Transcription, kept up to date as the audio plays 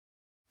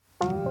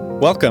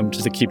Welcome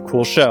to the Keep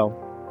Cool Show,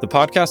 the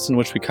podcast in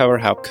which we cover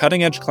how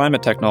cutting-edge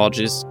climate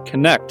technologies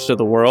connect to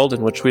the world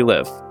in which we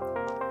live.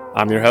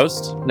 I'm your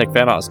host, Nick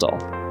Van Osdal.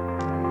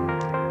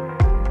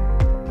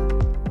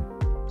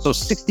 So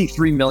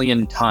 63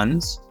 million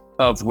tons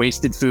of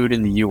wasted food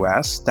in the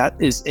US, that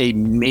is a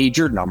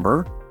major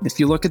number. If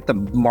you look at the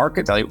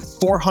market value,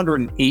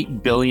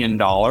 $408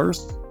 billion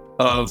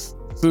of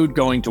food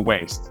going to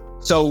waste.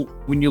 So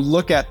when you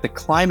look at the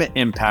climate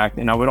impact,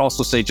 and I would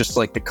also say just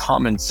like the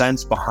common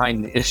sense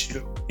behind the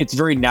issue, it's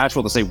very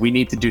natural to say we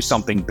need to do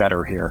something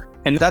better here.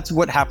 And that's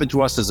what happened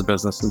to us as a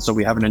business. And so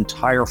we have an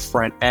entire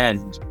front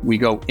end. We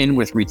go in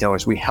with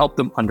retailers. We help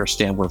them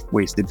understand where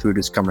wasted food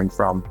is coming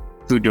from,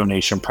 food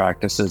donation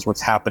practices,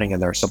 what's happening in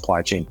their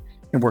supply chain.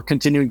 And we're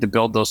continuing to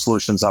build those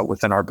solutions out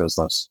within our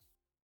business.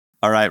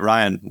 All right,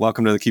 Ryan,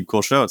 welcome to the Keep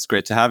Cool Show. It's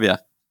great to have you.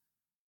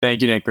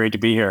 Thank you, Nick. Great to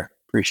be here.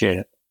 Appreciate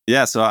it.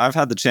 Yeah, so I've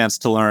had the chance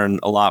to learn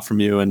a lot from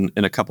you in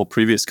a couple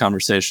previous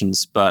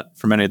conversations, but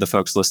for many of the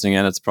folks listening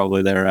in, it's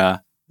probably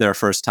their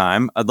first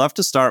time. I'd love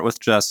to start with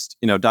just,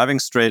 diving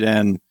straight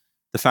in,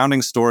 the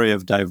founding story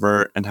of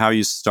Divert and how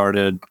you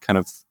started kind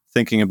of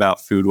thinking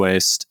about food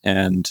waste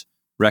and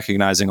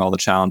recognizing all the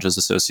challenges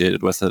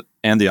associated with it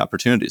and the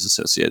opportunities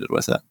associated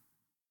with it.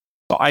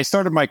 So I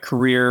started my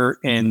career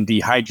in the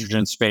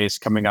hydrogen space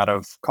coming out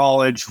of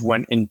college,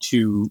 went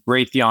into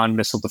Raytheon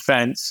Missile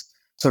Defense,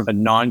 sort of a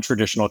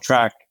non-traditional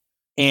track.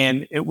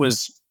 And it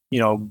was,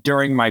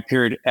 during my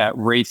period at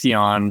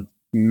Raytheon,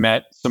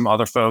 met some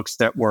other folks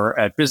that were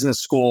at business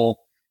school.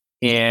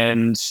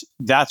 And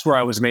that's where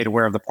I was made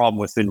aware of the problem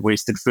with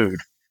wasted food.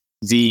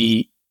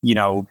 The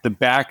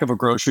back of a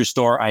grocery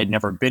store, I had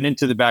never been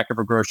into the back of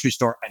a grocery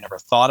store. I never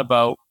thought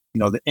about,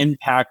 the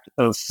impact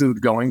of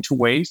food going to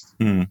waste.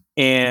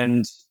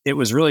 And it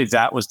was really,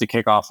 that was the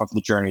kickoff of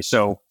the journey.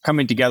 So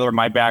coming together,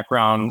 my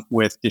background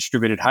with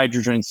distributed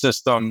hydrogen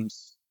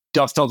systems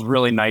dovetailed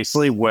really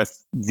nicely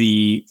with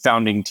the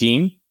founding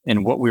team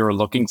and what we were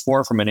looking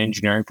for from an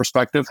engineering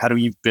perspective. How do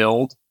you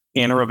build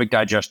anaerobic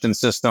digestion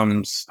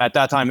systems? At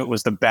that time, it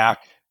was the back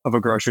of a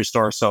grocery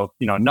store. So,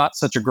 not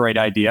such a great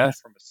idea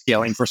from a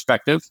scaling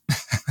perspective,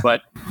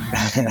 but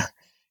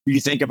you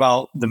think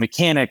about the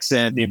mechanics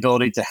and the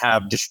ability to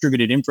have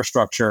distributed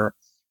infrastructure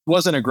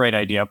wasn't a great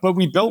idea, but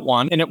we built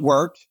one and it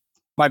worked.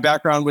 My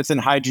background within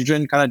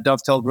hydrogen kind of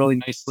dovetailed really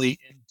nicely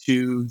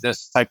into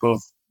this type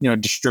of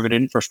distributed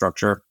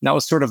infrastructure. And that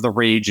was sort of the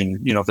rage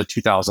in, the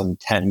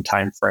 2010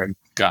 timeframe.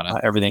 Got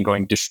it. Everything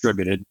going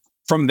distributed.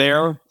 From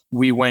there,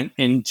 we went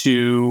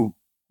into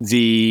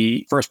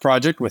the first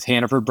project with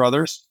Hannaford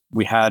Brothers.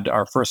 We had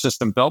our first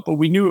system built, but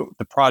we knew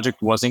the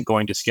project wasn't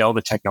going to scale.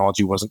 The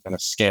technology wasn't going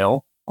to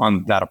scale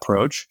on that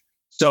approach.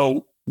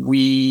 So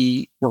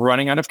we were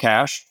running out of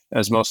cash,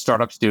 as most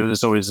startups do.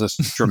 There's always this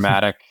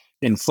dramatic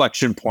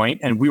inflection point,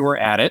 and we were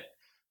at it.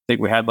 I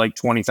think we had like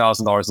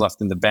 $20,000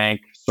 left in the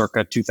bank,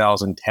 circa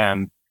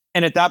 2010.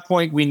 And at that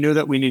point, we knew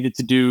that we needed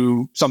to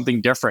do something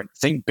different,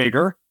 think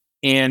bigger.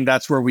 And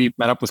that's where we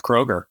met up with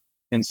Kroger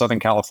in Southern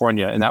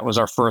California. And that was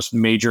our first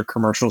major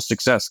commercial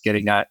success,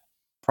 getting that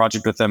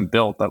project with them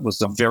built. That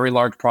was a very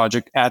large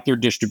project at their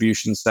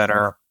distribution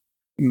center,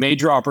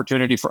 major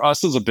opportunity for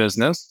us as a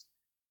business.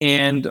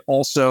 And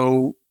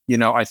also,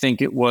 I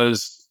think it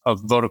was a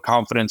vote of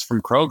confidence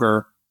from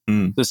Kroger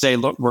to say,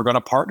 look, we're going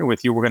to partner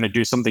with you. We're going to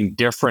do something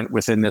different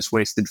within this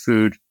wasted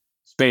food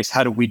space.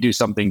 How do we do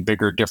something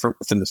bigger, different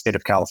within the state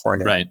of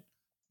California? Right.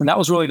 And that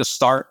was really the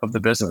start of the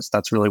business.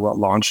 That's really what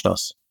launched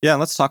us. Yeah,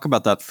 let's talk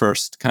about that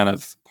first kind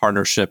of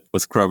partnership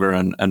with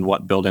Kroger and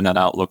what building that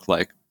out looked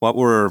like.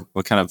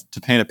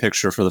 To paint a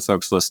picture for the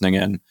folks listening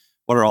in,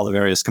 what are all the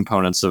various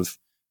components of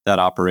that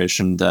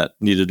operation that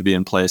needed to be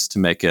in place to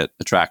make it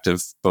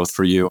attractive both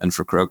for you and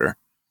for Kroger?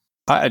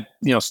 I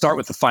start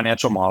with the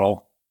financial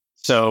model.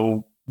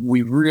 So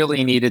we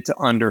really needed to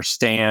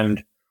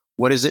understand,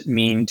 what does it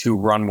mean to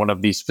run one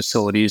of these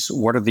facilities?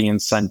 What are the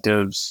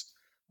incentives?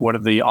 What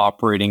are the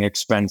operating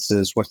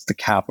expenses? What's the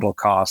capital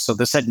cost? So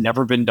this had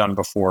never been done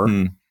before.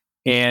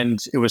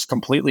 And it was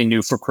completely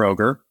new for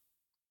Kroger.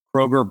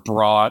 Kroger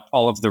brought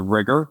all of the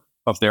rigor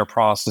of their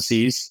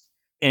processes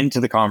into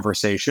the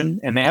conversation.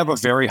 And they have a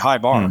very high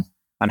bar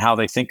on how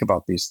they think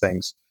about these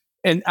things.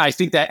 And I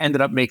think that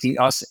ended up making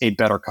us a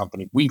better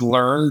company. We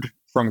learned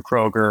from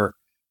Kroger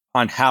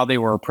on how they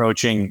were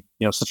approaching,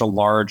 such a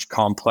large,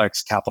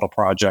 complex capital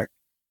project.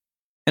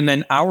 And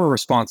then our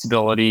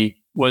responsibility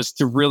was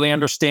to really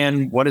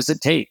understand, what does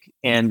it take?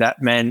 And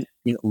that meant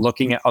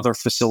looking at other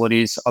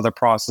facilities, other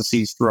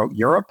processes throughout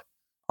Europe,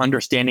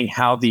 understanding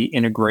how the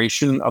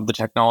integration of the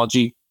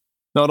technology,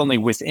 not only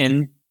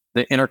within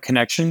the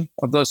interconnection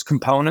of those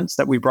components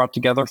that we brought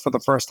together for the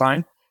first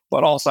time,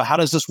 but also how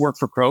does this work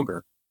for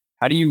Kroger?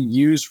 How do you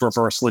use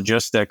reverse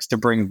logistics to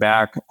bring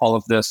back all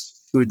of this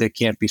food that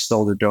can't be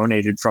sold or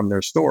donated from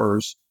their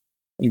stores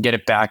and get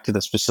it back to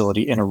this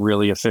facility in a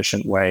really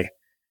efficient way?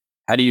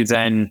 How do you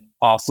then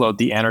offload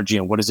the energy,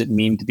 and what does it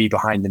mean to be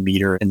behind the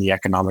meter and the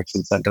economics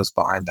incentives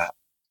behind that?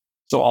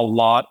 So a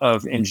lot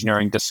of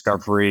engineering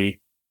discovery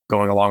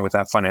going along with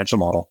that financial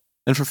model.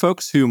 And for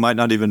folks who might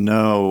not even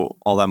know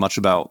all that much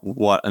about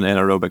what an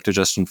anaerobic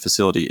digestion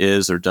facility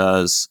is or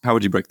does, how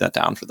would you break that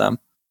down for them?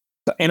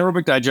 The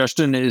anaerobic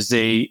digestion is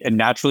a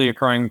naturally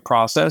occurring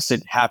process.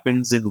 It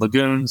happens in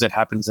lagoons. It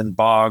happens in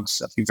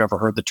bogs. If you've ever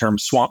heard the term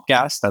swamp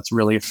gas, that's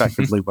really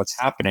effectively what's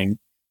happening.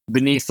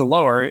 Beneath the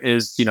lower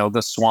is,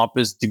 the swamp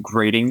is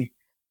degrading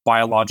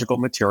biological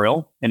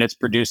material and it's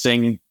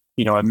producing,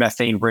 a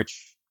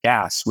methane-rich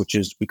gas, which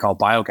is we call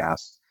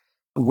biogas.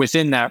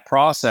 Within that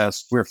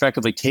process, we're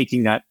effectively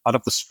taking that out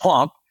of the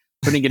swamp,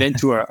 putting it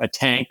into a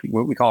tank,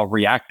 what we call a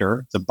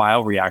reactor. It's a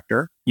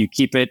bioreactor. You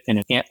keep it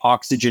in an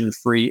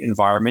oxygen-free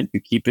environment. You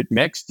keep it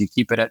mixed. You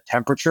keep it at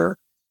temperature.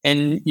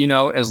 And,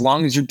 as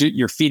long as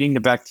you're feeding the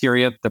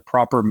bacteria the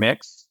proper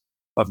mix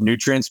of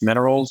nutrients,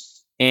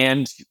 minerals,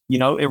 and,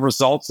 it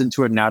results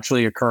into a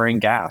naturally occurring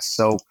gas.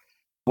 So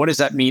what does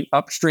that mean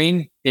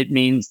upstream? It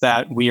means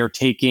that we are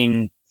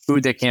taking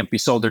food that can't be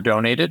sold or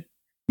donated.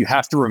 You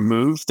have to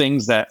remove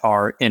things that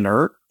are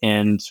inert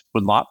and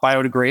would not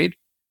biodegrade,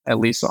 at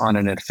least on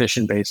an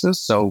efficient basis.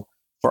 So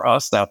for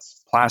us,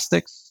 that's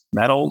plastics,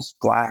 metals,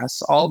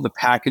 glass, all the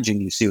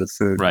packaging you see with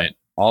food. Right.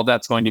 All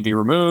that's going to be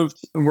removed.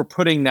 And we're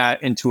putting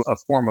that into a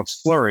form of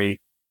slurry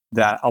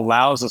that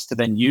allows us to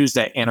then use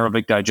that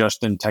anaerobic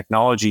digestion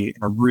technology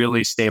in a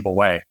really stable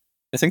way.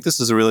 I think this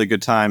is a really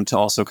good time to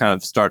also kind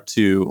of start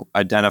to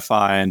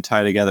identify and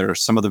tie together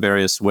some of the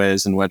various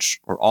ways in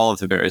which, or all of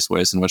the various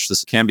ways in which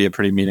this can be a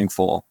pretty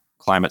meaningful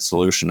climate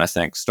solution, I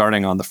think,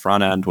 starting on the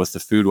front end with the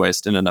food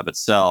waste in and of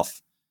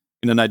itself.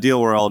 In an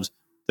ideal world,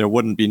 there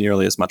wouldn't be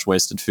nearly as much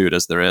wasted food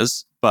as there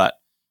is. But,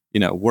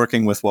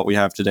 working with what we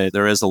have today,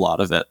 there is a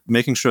lot of it.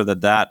 Making sure that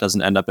that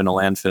doesn't end up in a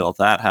landfill,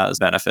 that has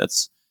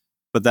benefits.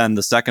 But then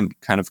the second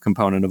kind of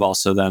component of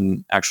also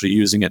then actually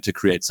using it to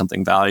create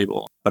something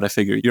valuable. But I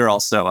figure you're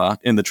also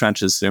in the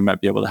trenches, so you might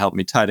be able to help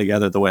me tie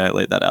together the way I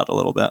laid that out a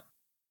little bit.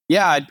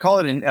 Yeah, I'd call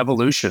it an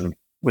evolution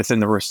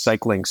within the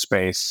recycling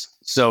space.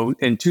 So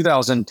in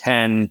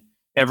 2010,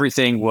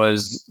 everything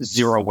was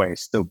zero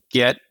waste. So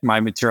get my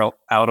material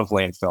out of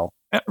landfill.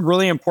 A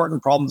really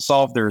important problem to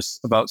solve.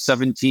 There's about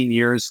 17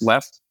 years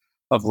left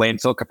of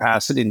landfill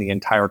capacity in the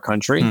entire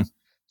country.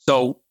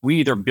 So we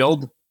either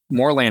build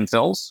more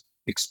landfills,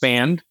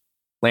 expand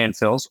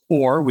landfills,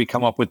 or we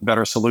come up with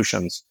better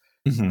solutions.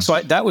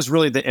 So that was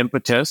really the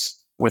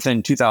impetus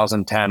within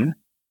 2010.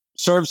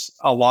 Serves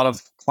a lot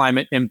of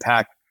climate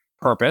impact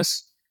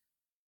purpose.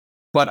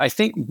 But I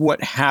think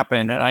what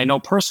happened, and I know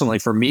personally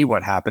for me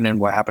what happened and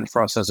what happened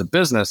for us as a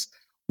business,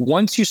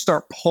 once you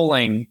start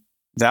pulling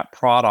that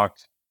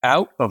product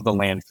out of the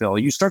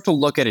landfill, you start to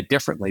look at it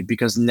differently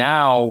because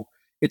now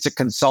it's a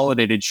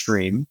consolidated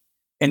stream.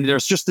 And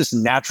there's just this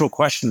natural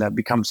question that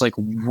becomes like,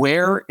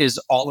 where is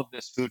all of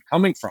this food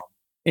coming from?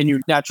 And you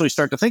naturally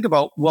start to think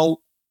about,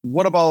 well,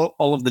 what about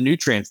all of the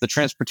nutrients, the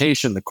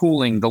transportation, the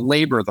cooling, the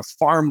labor, the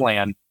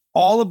farmland,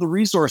 all of the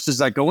resources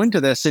that go into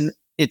this? And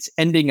it's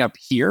ending up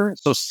here.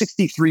 So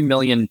 63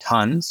 million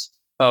tons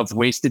of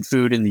wasted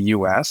food in the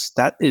US.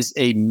 That is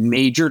a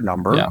major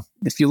number. Yeah.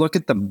 If you look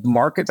at the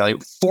market value,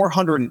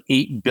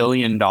 $408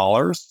 billion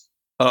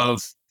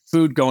of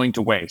food going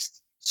to waste.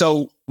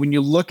 So when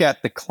you look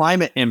at the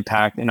climate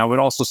impact, and I would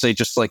also say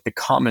just like the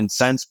common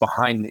sense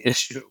behind the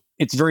issue,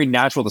 it's very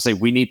natural to say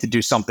we need to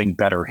do something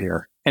better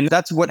here. And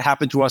that's what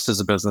happened to us as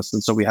a business.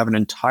 And so we have an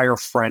entire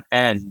front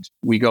end.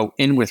 We go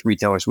in with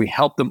retailers. We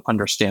help them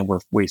understand where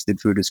wasted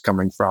food is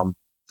coming from,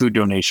 food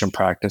donation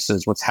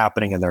practices, what's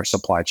happening in their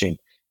supply chain.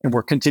 And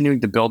we're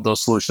continuing to build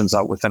those solutions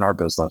out within our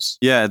business.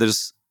 Yeah,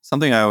 there's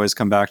something I always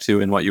come back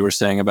to in what you were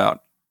saying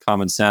about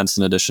common sense,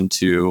 in addition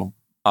to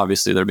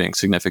obviously there being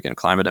significant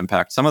climate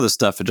impact. Some of the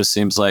stuff, it just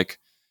seems like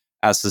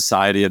as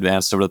society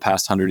advanced over the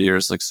past 100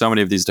 years, like so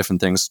many of these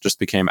different things just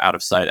became out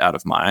of sight, out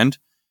of mind.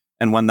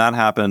 And when that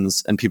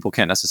happens and people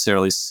can't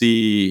necessarily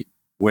see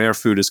where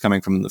food is coming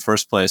from in the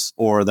first place,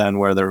 or then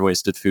where their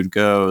wasted food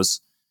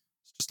goes,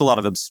 it's just a lot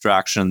of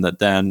abstraction that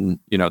then,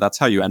 that's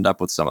how you end up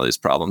with some of these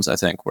problems, I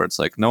think, where it's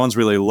like no one's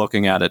really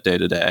looking at it day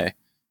to day.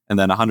 And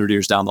then 100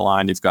 years down the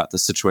line, you've got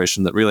this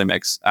situation that really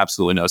makes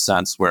absolutely no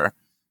sense, where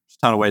there's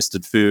a ton of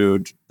wasted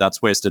food,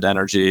 that's wasted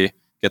energy,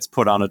 gets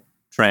put on a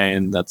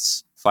train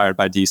that's fired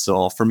by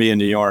diesel. For me in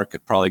New York,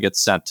 it probably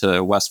gets sent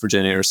to West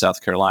Virginia or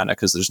South Carolina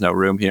because there's no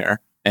room here.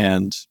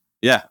 And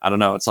yeah, I don't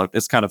know.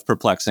 It's kind of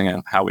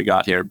perplexing how we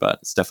got here, but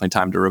it's definitely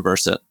time to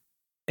reverse it.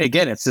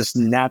 Again, it's this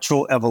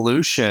natural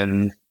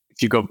evolution.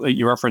 If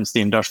you reference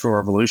the Industrial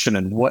Revolution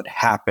and what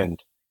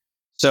happened.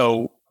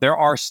 So there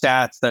are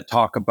stats that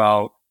talk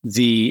about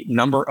the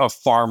number of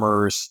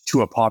farmers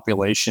to a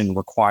population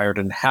required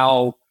and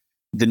how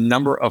the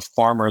number of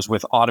farmers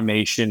with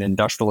automation,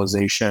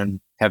 industrialization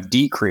have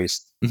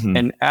decreased.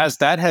 And as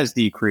that has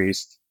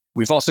decreased,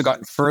 we've also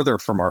gotten further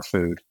from our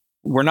food.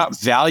 We're not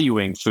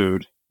valuing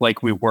food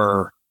like we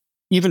were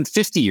even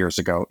 50 years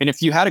ago. And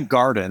if you had a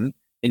garden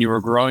and you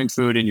were growing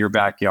food in your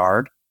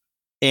backyard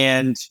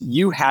and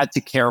you had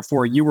to care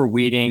for, you were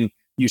weeding,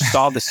 you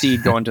saw the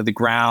seed go into the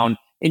ground,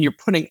 and you're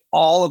putting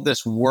all of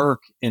this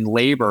work and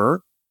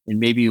labor and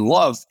maybe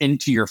love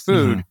into your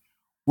food,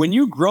 when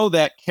you grow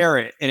that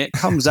carrot and it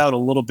comes out a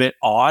little bit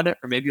odd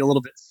or maybe a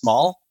little bit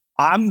small,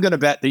 I'm going to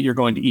bet that you're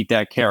going to eat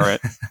that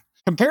carrot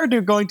compared to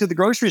going to the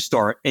grocery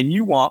store and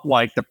you want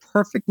like the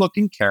perfect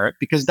looking carrot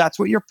because that's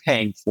what you're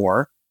paying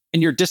for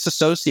and you're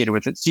disassociated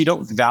with it. So you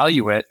don't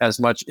value it as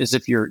much as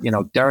if you're,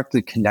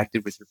 directly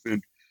connected with your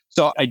food.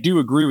 So I do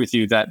agree with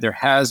you that there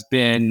has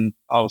been,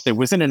 I would say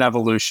within an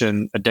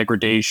evolution, a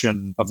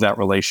degradation of that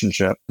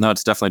relationship. No,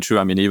 it's definitely true.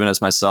 I mean, even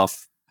as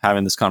myself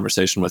having this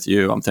conversation with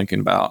you, I'm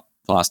thinking about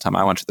the last time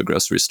I went to the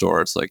grocery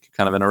store. It's like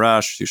kind of in a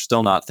rush. You're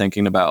still not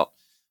thinking about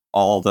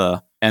all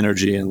the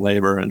energy and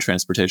labor and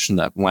transportation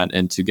that went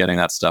into getting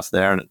that stuff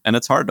there. And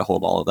it's hard to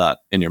hold all of that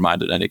in your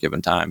mind at any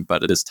given time,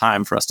 but it is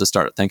time for us to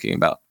start thinking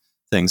about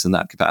things in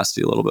that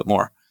capacity a little bit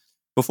more.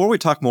 Before we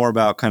talk more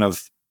about kind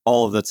of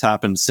all of that's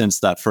happened since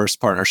that first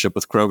partnership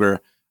with Kroger,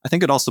 I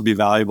think it'd also be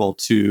valuable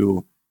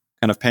to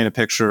kind of paint a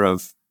picture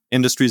of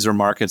industries or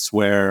markets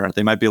where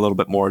they might be a little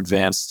bit more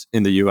advanced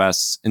in the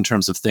US in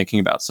terms of thinking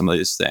about some of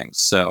these things.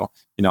 So,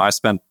 I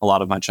spent a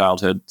lot of my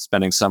childhood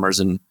spending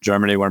summers in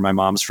Germany where my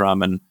mom's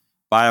from, and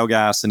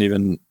biogas and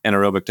even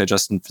anaerobic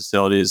digestion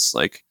facilities,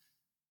 like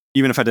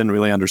even if I didn't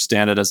really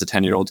understand it as a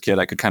 10-year-old kid,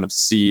 I could kind of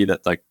see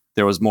that like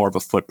there was more of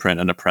a footprint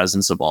and a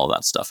presence of all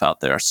that stuff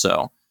out there.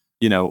 So,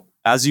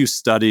 as you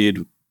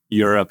studied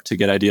Europe to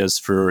get ideas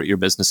for your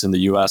business in the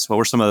US, what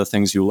were some of the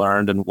things you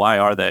learned and why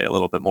are they a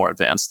little bit more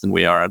advanced than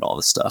we are at all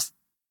this stuff?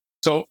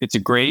 So it's a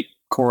great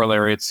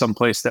corollary. It's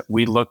someplace that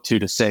we look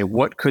to say,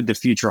 what could the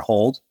future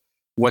hold?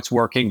 What's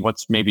working?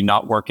 What's maybe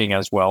not working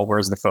as well?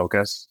 Where's the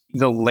focus?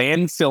 The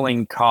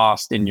landfilling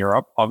cost in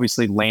Europe,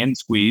 obviously land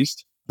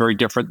squeezed, very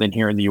different than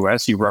here in the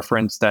US. You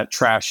referenced that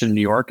trash in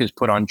New York is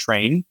put on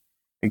train.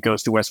 It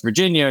goes to West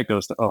Virginia, it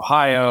goes to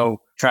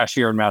Ohio. Trash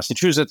here in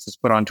Massachusetts is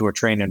put onto a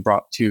train and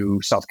brought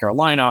to South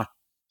Carolina.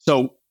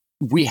 So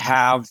we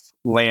have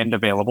land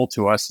available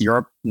to us.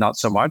 Europe, not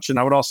so much. And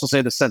I would also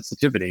say the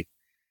sensitivity.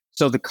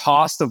 So the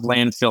cost of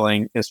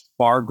landfilling is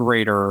far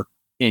greater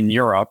in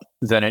Europe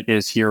than it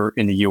is here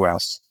in the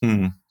US.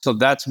 So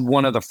that's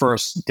one of the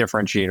first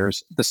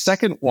differentiators. The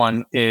second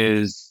one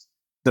is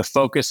the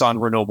focus on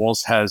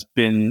renewables has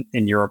been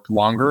in Europe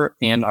longer,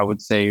 and I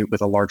would say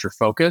with a larger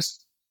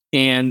focus.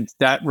 And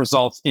that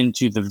results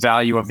into the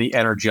value of the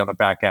energy on the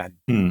back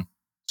end.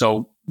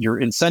 So you're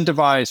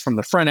incentivized from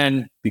the front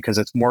end because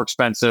it's more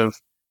expensive,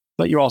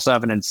 but you also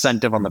have an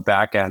incentive on the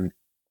back end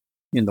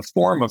in the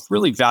form of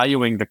really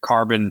valuing the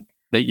carbon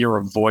that you're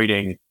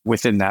avoiding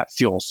within that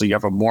fuel. So you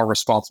have a more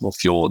responsible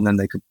fuel, and then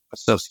they could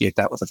associate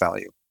that with a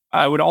value.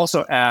 I would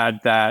also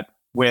add that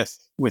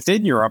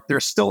within Europe,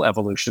 there's still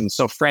evolution.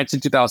 So France in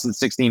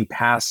 2016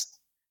 passed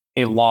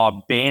a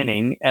law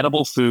banning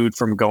edible food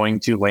from going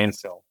to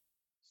landfill.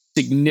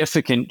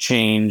 Significant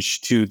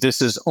change to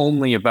this is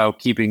only about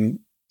keeping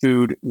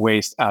food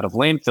waste out of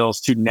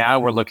landfills to now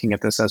we're looking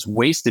at this as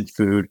wasted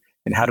food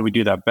and how do we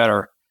do that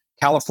better?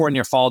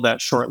 California followed that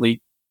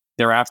shortly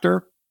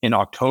thereafter in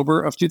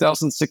October of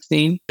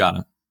 2016. Got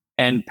it.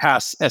 And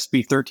passed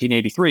SB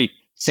 1383.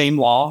 Same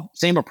law,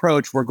 same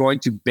approach. We're going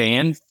to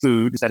ban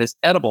food that is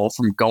edible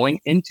from going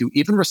into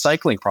even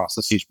recycling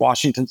processes.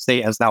 Washington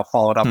State has now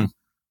followed up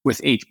with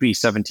HB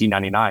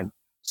 1799.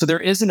 So there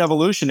is an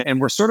evolution, and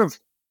we're sort of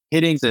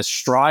hitting this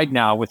stride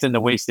now within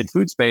the wasted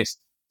food space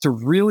to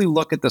really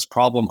look at this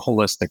problem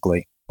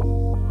holistically.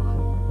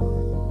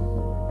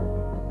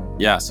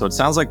 Yeah, so it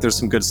sounds like there's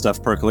some good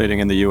stuff percolating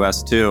in the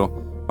US too.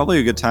 Probably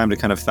a good time to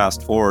kind of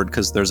fast forward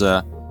because there's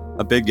a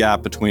big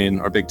gap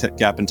between, or big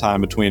gap in time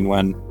between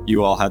when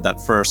you all had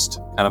that first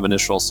kind of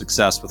initial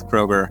success with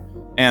Kroger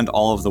and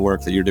all of the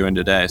work that you're doing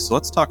today. So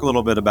let's talk a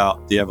little bit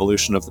about the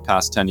evolution of the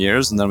past 10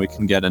 years, and then we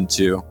can get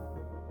into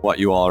what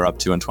you all are up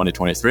to in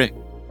 2023.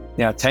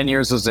 Yeah, 10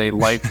 years is a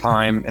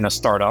lifetime in a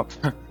startup.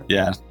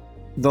 Yeah.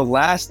 The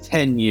last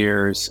 10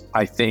 years,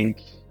 I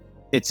think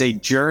it's a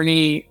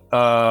journey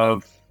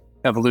of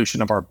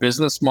evolution of our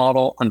business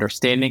model,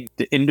 understanding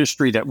the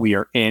industry that we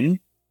are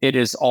in. It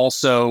is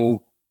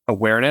also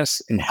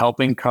awareness and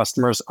helping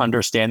customers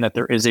understand that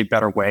there is a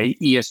better way.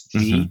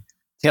 ESG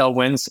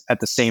tailwinds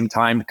at the same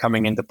time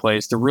coming into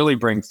place to really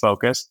bring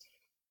focus.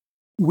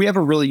 We have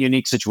a really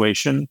unique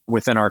situation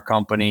within our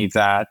company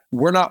that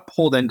we're not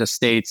pulled into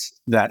states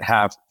that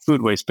have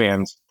food waste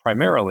bans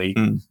primarily.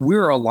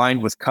 We're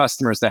aligned with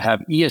customers that have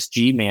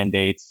ESG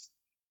mandates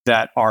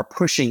that are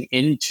pushing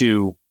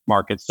into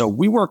markets. So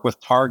we work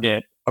with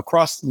Target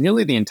across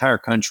nearly the entire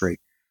country.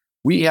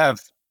 We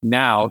have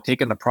now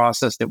taken the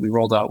process that we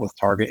rolled out with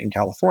Target in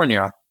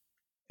California,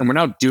 and we're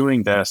now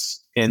doing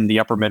this in the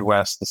upper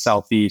Midwest, the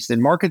Southeast,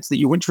 in markets that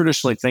you wouldn't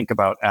traditionally think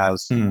about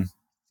as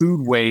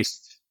food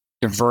waste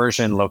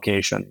diversion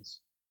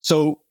locations.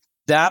 So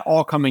that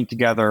all coming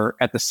together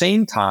at the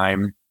same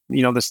time,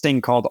 this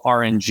thing called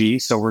RNG,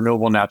 so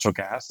renewable natural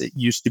gas. It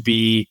used to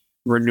be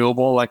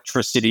renewable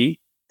electricity,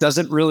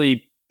 doesn't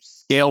really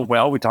scale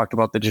well. We talked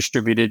about the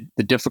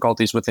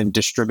difficulties within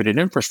distributed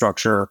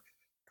infrastructure.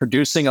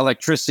 Producing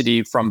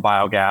electricity from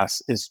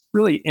biogas is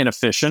really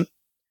inefficient.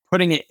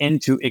 putting it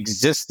into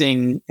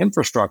existing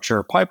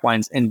infrastructure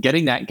pipelines and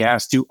getting that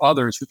gas to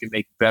others who can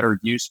make better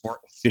use, more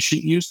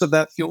efficient use of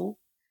that fuel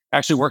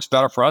actually works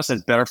better for us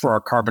and better for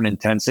our carbon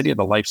intensity of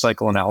the life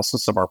cycle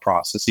analysis of our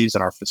processes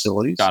and our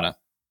facilities. Got it.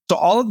 So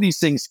all of these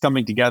things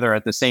coming together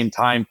at the same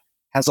time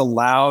has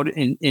allowed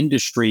an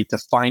industry to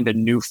find a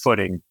new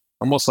footing,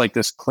 almost like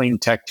this clean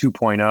tech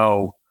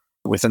 2.0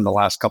 within the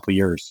last couple of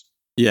years.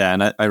 Yeah,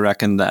 and I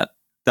reckon that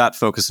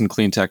focus in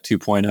clean tech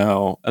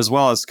 2.0, as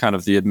well as kind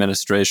of the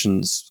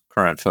administration's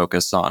current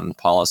focus on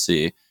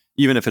policy,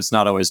 even if it's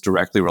not always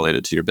directly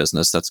related to your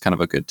business, that's kind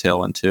of a good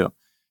tailwind too.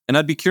 And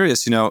I'd be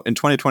curious, in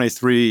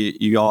 2023,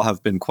 you all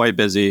have been quite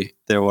busy.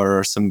 There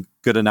were some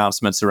good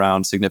announcements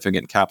around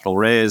significant capital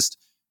raised.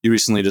 You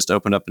recently just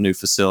opened up a new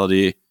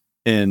facility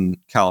in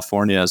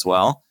California as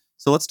well.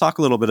 So let's talk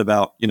a little bit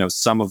about,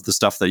 some of the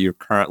stuff that you're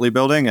currently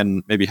building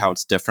and maybe how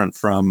it's different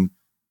from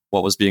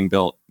what was being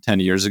built 10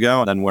 years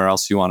ago, and then where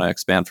else you want to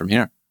expand from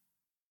here.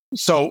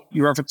 So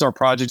you referenced our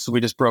project. So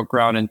we just broke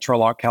ground in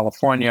Turlock,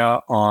 California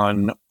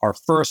on our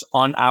first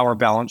on our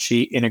balance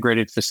sheet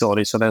integrated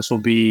facility. So this will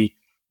be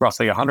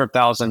roughly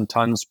 100,000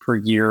 tons per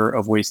year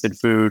of wasted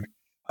food,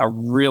 a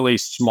really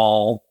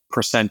small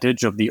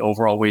percentage of the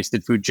overall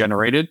wasted food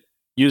generated,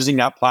 using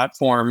that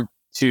platform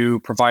to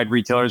provide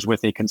retailers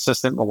with a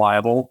consistent,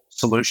 reliable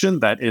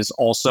solution that is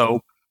also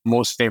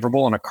most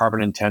favorable in a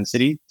carbon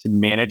intensity to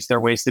manage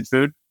their wasted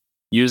food,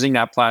 using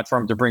that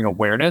platform to bring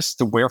awareness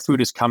to where food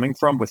is coming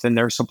from within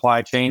their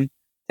supply chain,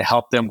 to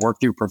help them work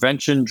through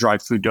prevention,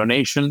 drive food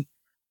donation.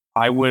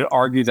 I would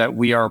argue that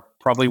we are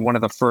probably one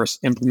of the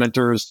first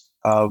implementers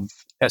of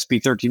SB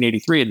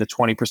 1383 and the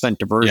 20%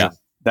 diversion. Yeah.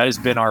 That has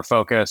been our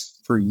focus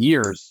for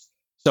years.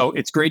 So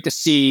it's great to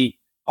see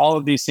all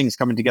of these things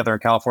coming together in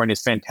California.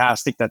 It's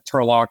fantastic that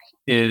Turlock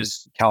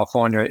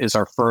California is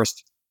our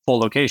first full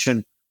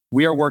location.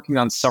 We are working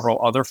on several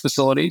other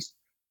facilities.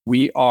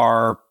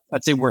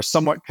 I'd say we're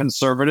somewhat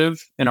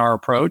conservative in our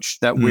approach,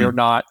 that we're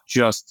not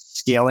just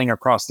scaling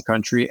across the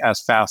country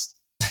as fast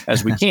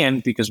as we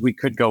can, because we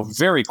could go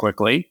very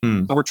quickly.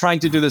 But we're trying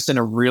to do this in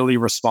a really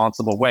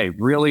responsible way,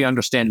 really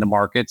understand the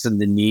markets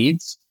and the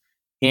needs,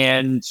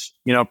 and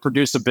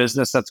produce a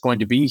business that's going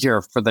to be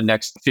here for the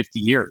next 50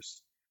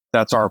 years.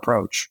 That's our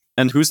approach.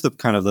 And who's the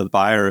kind of the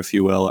buyer, if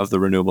you will, of the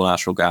renewable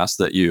natural gas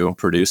that you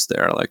produce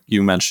there? Like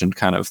you mentioned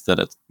kind of that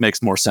it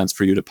makes more sense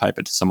for you to pipe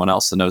it to someone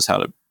else that knows how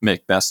to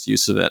make best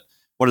use of it.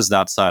 What does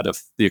that side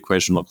of the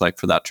equation look like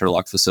for that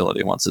Turlock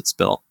facility once it's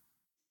built?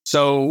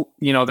 So,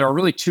 there are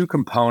really two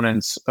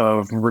components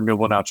of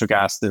renewable natural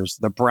gas. There's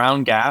the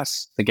brown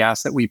gas, the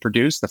gas that we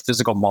produce, the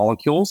physical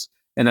molecules,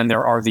 and then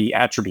there are the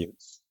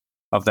attributes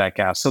of that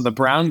gas. So the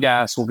brown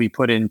gas will be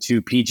put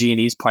into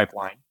PG&E's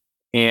pipeline.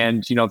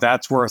 And,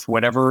 that's worth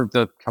whatever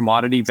the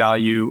commodity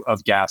value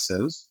of gas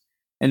is.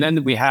 And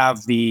then we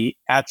have the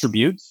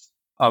attributes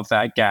of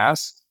that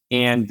gas,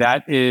 and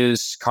that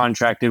is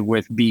contracted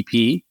with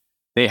BP.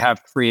 They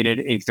have created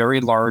a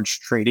very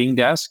large trading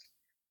desk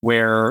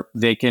where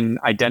they can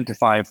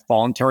identify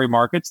voluntary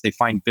markets. They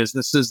find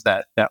businesses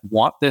that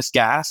want this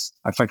gas,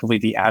 effectively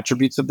the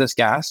attributes of this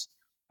gas,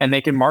 and they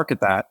can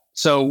market that.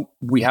 So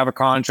we have a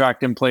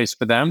contract in place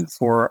for them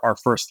for our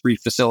first 3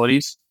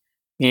 facilities.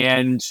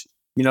 And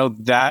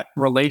that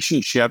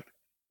relationship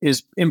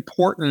is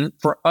important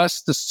for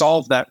us to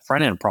solve that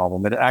front end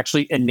problem. It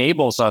actually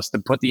enables us to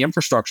put the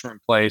infrastructure in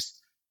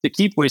place to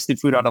keep wasted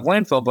food out of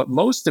landfill, but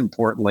most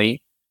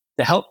importantly,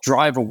 to help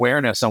drive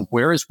awareness on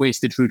where is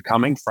wasted food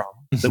coming from,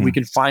 so that we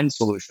can find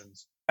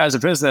solutions. As a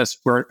business,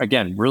 we're,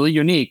 again, really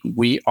unique.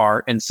 We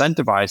are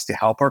incentivized to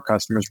help our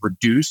customers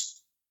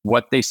reduce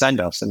what they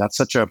send us. And that's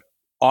such an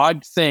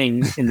odd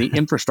thing in the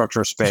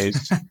infrastructure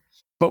space.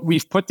 But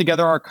we've put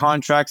together our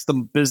contracts, the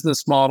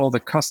business model, the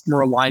customer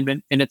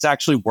alignment, and it's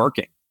actually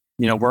working.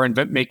 We're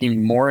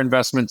making more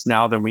investments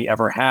now than we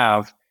ever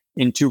have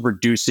into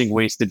reducing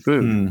wasted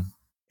food.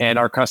 And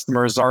our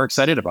customers are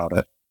excited about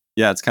it.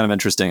 Yeah, it's kind of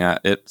interesting.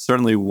 It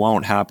certainly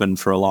won't happen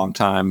for a long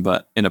time,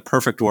 but in a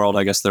perfect world,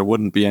 I guess there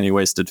wouldn't be any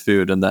wasted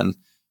food, and then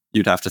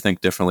you'd have to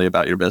think differently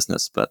about your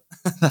business, but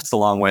that's a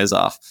long ways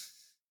off.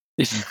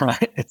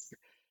 Right.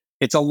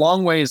 It's a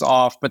long ways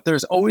off, but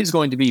there's always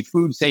going to be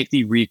food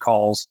safety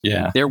recalls.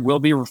 Yeah. There will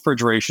be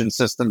refrigeration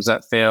systems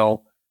that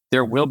fail.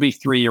 There will be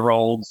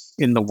 3-year-olds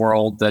in the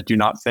world that do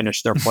not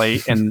finish their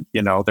plate and,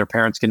 their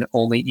parents can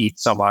only eat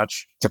so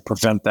much to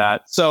prevent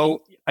that.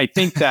 So I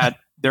think that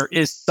there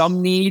is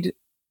some need.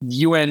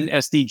 UN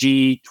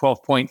SDG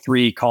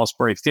 12.3 calls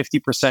for a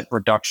 50%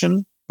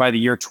 reduction by the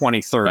year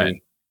 2030.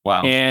 Right.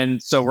 Wow.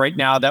 And so right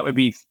now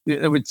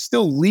it would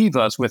still leave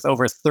us with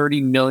over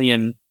 30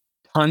 million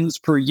tons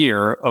per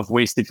year of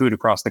wasted food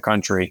across the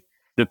country.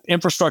 The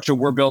infrastructure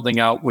we're building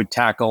out would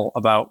tackle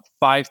about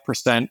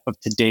 5% of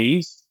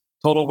today's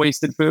total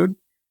wasted food.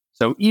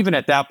 So even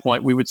at that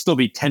point, we would still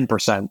be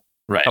 10%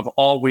 of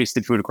all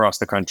wasted food across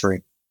the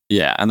country.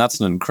 Yeah, and that's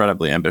an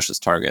incredibly ambitious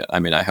target. I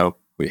mean, I hope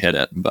we hit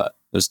it, but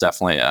there's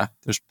definitely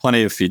there's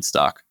plenty of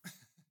feedstock.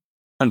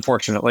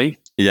 Unfortunately.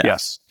 Yeah.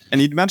 Yes.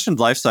 And you'd mentioned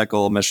life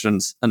cycle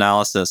emissions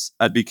analysis.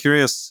 I'd be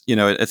curious,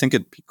 I think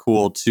it'd be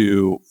cool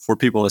for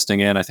people listening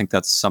in. I think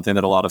that's something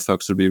that a lot of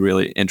folks would be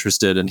really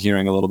interested in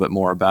hearing a little bit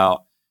more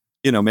about.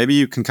 Maybe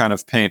you can kind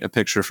of paint a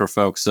picture for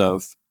folks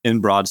in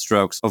broad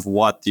strokes, of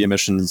what the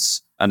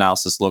emissions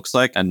analysis looks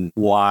like and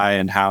why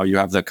and how you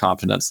have the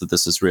confidence that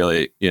this is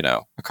really,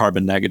 a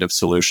carbon negative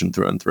solution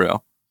through and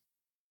through.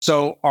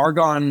 So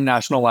Argonne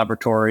National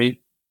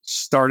Laboratory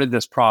started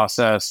this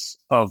process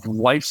of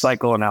life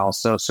cycle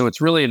analysis. So it's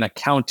really an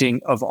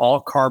accounting of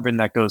all carbon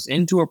that goes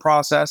into a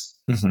process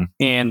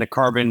and the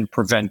carbon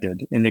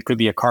prevented. And it could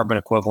be a carbon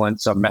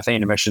equivalent, so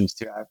methane emissions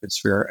to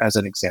atmosphere as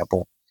an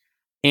example.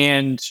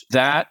 And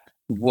that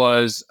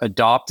was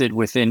adopted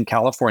within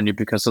California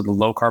because of the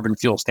low carbon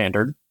fuel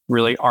standard,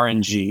 really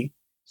RNG.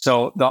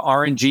 So the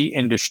RNG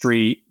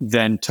industry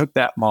then took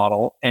that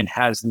model and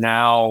has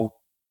now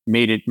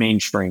made it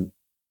mainstream.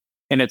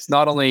 And it's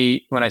not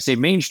only, when I say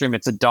mainstream,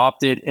 it's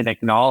adopted and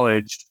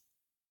acknowledged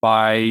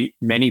by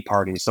many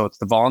parties. So it's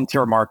the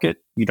volunteer market.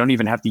 You don't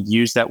even have to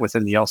use that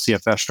within the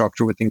LCFS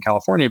structure within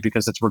California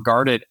because it's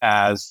regarded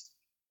as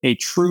a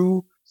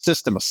true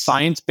system, a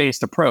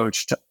science-based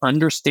approach to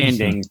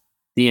understanding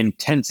the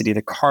intensity,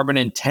 the carbon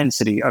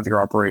intensity of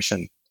your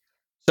operation.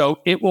 So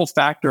it will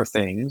factor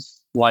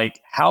things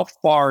like how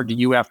far do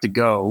you have to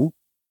go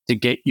to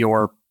get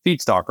your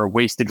feedstock or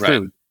wasted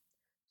food?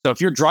 So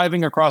if you're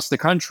driving across the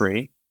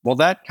country, well,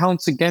 that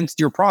counts against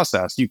your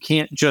process. You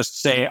can't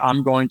just say,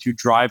 I'm going to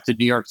drive to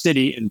New York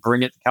City and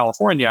bring it to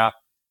California.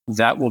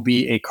 That will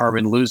be a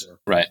carbon loser.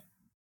 Right.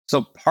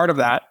 So part of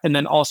that, and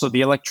then also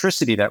the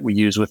electricity that we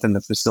use within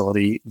the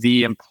facility,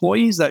 the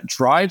employees that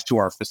drive to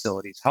our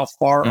facilities, how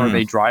far are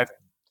they driving?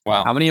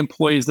 Wow. How many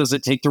employees does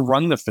it take to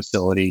run the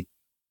facility?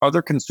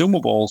 Other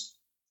consumables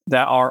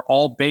that are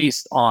all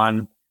based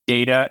on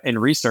data and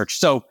research.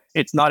 So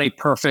it's not a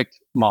perfect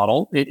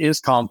model. It is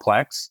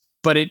complex,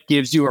 but it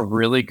gives you a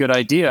really good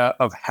idea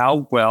of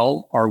how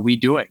well are we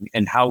doing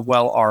and how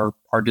well are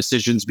our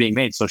decisions being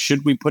made. So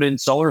should we put in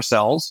solar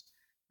cells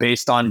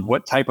based on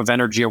what type of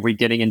energy are we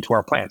getting into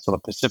our plant? So the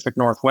Pacific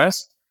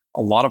Northwest,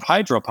 a lot of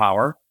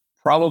hydropower,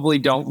 probably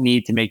don't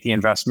need to make the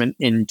investment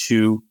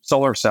into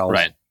solar cells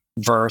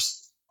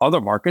versus other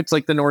markets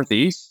like the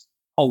Northeast,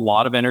 a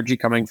lot of energy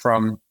coming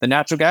from the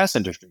natural gas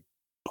industry.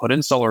 Put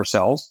in solar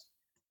cells.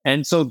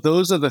 And so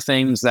those are the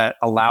things that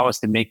allow us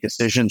to make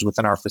decisions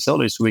within our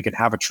facilities so we can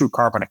have a true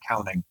carbon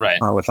accounting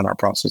within our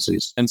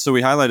processes. And so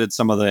we highlighted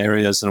some of the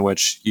areas in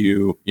which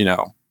in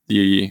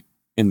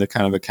the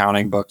kind of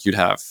accounting book, you'd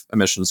have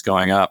emissions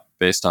going up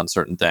based on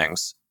certain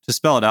things. To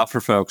spell it out for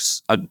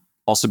folks, I'd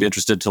also be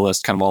interested to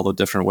list kind of all the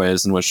different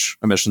ways in which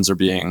emissions are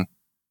being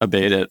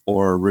abated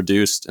or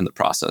reduced in the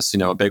process.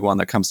 A big one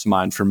that comes to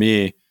mind for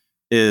me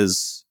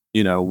is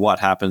what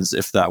happens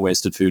if that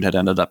wasted food had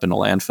ended up in a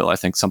landfill. I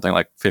think something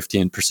like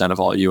 15% of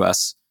all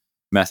US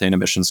methane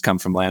emissions come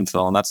from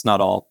landfill. And that's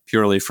not all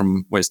purely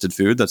from wasted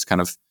food. That's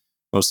kind of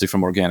mostly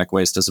from organic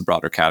waste as a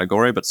broader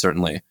category, but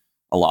certainly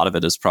a lot of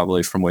it is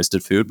probably from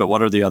wasted food. But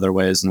what are the other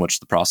ways in which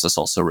the process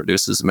also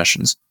reduces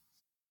emissions?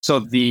 So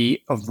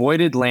the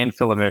avoided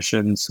landfill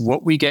emissions,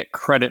 what we get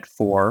credit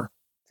for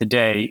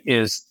today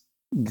is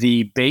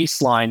the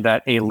baseline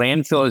that a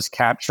landfill is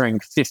capturing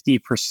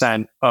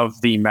 50%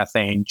 of the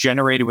methane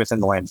generated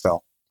within the landfill.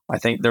 I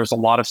think there's a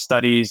lot of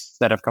studies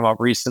that have come out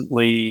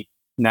recently,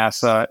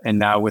 NASA and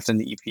now within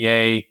the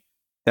EPA,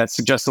 that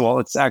suggest, well,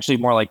 it's actually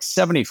more like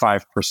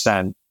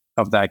 75%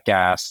 of that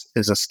gas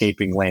is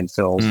escaping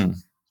landfills.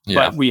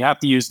 But we have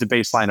to use the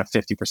baseline of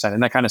 50%.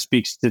 And that kind of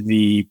speaks to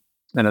the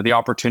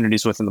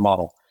opportunities within the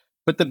model.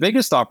 But the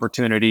biggest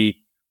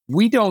opportunity,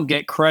 we don't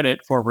get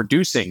credit for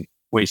reducing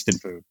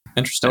wasted food.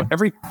 Interesting. So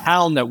every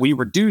pound that we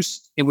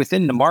reduce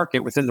within the market,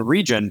 within the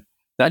region,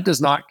 that does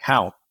not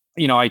count.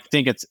 I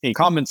think it's a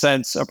common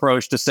sense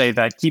approach to say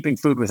that keeping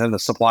food within the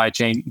supply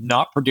chain,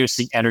 not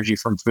producing energy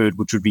from food,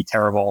 which would be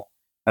terrible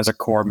as a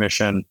core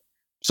mission.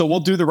 So we'll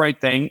do the right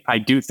thing. I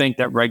do think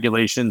that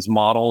regulations,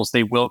 models,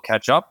 they will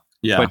catch up.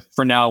 Yeah. But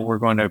for now, we're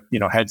going to,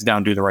 heads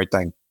down, do the right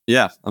thing.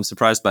 Yeah, I'm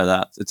surprised by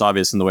that. It's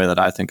obvious in the way that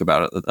I think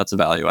about it that that's a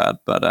value add,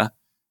 but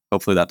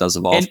hopefully that does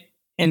evolve.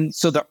 And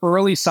so the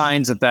early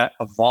signs of that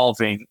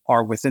evolving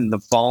are within the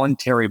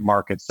voluntary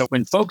market. So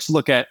when folks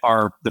look at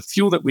the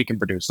fuel that we can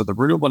produce, so the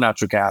renewable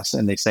natural gas,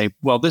 and they say,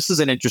 well, this is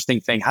an interesting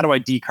thing. How do I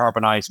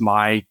decarbonize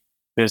my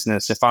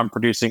business? If I'm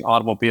producing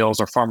automobiles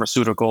or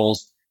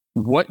pharmaceuticals,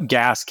 what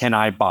gas can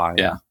I buy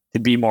to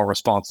be more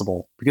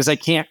responsible? Because I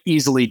can't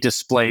easily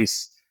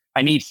displace,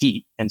 I need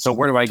heat. And so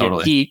where do I get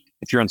heat?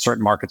 If you're in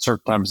certain markets,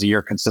 certain times of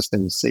year,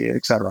 consistency,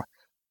 et cetera.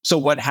 So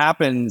what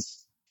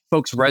happens,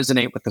 folks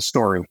resonate with the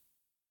story.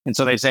 And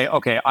so they say,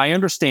 okay, I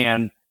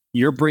understand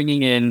you're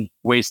bringing in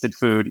wasted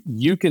food.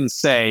 You can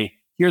say,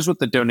 here's what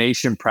the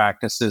donation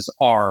practices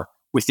are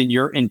within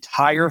your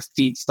entire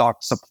feedstock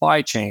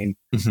supply chain.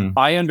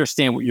 I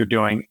understand what you're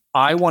doing.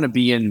 I want to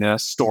be in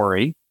this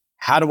story.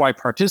 How do I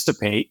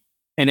participate?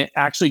 And it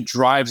actually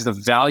drives the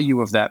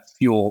value of that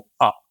fuel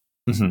up.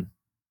 So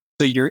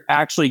you're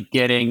actually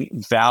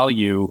getting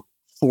value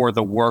for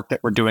the work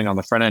that we're doing on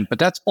the front end. But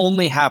that's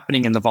only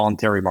happening in the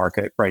voluntary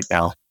market right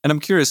now. And I'm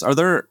curious, are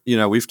there,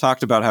 we've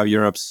talked about how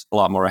Europe's a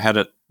lot more ahead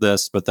at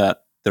this, but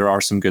that there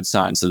are some good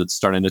signs that it's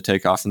starting to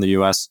take off in the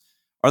US.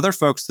 Are there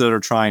folks that are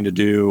trying to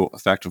do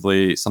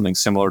effectively something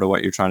similar to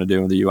what you're trying to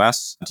do in the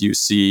US? Do you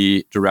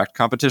see direct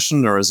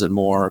competition, or is it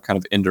more kind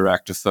of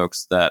indirect of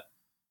folks that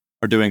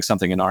are doing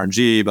something in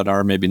RNG, but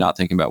are maybe not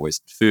thinking about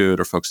wasted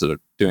food, or folks that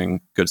are doing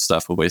good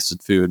stuff with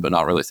wasted food, but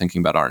not really thinking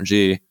about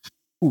RNG?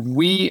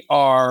 We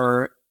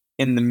are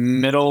in the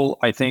middle,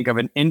 I think, of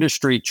an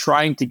industry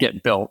trying to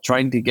get built,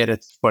 trying to get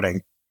its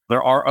footing.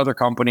 There are other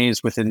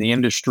companies within the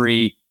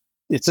industry.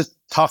 It's a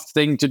tough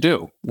thing to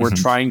do. We're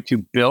trying to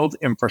build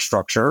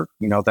infrastructure,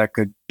 that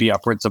could be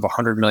upwards of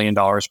 $100 million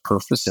per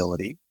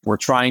facility. We're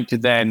trying to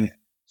then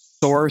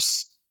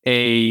source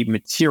a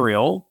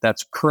material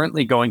that's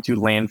currently going to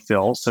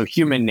landfill. So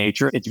human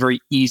nature, it's very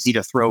easy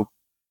to throw,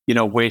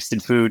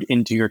 wasted food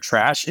into your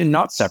trash and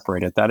not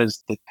separate it. That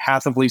is the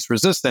path of least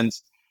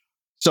resistance.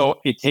 So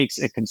it takes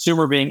a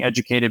consumer being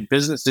educated,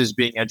 businesses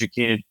being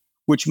educated,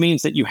 which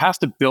means that you have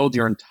to build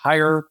your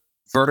entire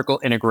vertical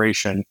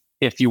integration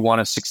if you want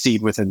to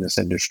succeed within this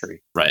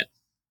industry. Right.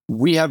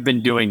 We have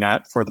been doing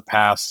that for the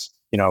past,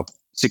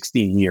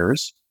 16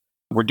 years.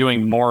 We're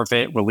doing more of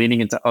it. We're leaning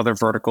into other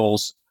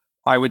verticals.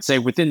 I would say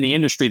within the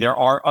industry, there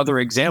are other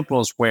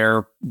examples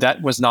where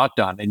that was not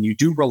done. And you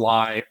do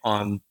rely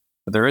on,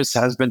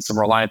 has been some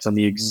reliance on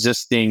the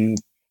existing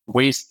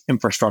waste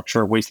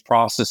infrastructure, waste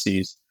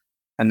processes,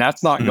 and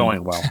that's not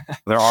going well.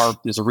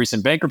 There's a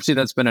recent bankruptcy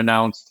that's been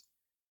announced.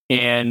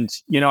 And,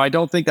 I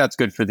don't think that's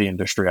good for the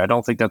industry. I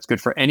don't think that's good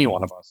for any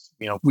one of us.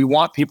 We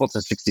want people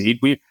to succeed.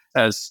 We,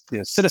 as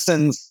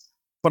citizens,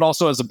 but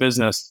also as a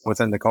business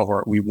within the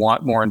cohort, we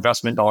want more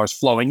investment dollars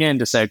flowing in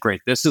to say,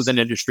 great, this is an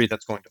industry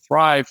that's going to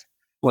thrive.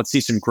 Let's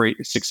see some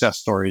great success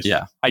stories.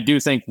 Yeah. I do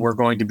think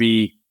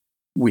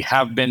we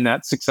have been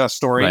that success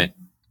story. Right.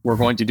 We're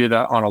going to do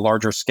that on a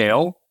larger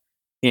scale.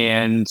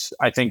 And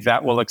I think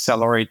that will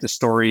accelerate the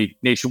story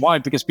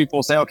nationwide, because people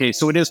will say, okay,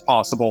 so it is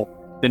possible.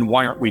 Then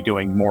why aren't we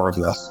doing more of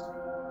this?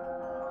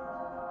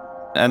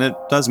 And it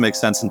does make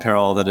sense in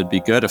parallel that it'd be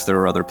good if there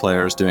were other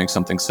players doing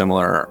something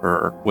similar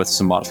or with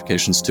some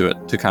modifications to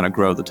it to kind of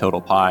grow the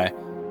total pie.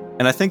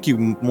 And I think you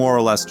more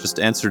or less just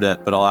answered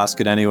it, but I'll ask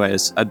it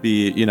anyways. I'd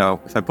be,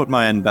 if I put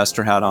my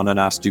investor hat on and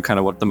asked you kind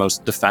of what the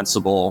most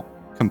defensible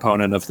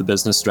component of the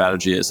business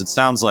strategy is, it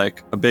sounds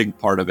like a big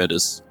part of it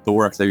is the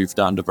work that you've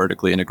done to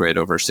vertically integrate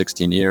over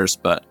 16 years.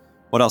 But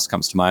what else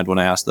comes to mind when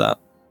I ask that?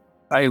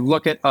 I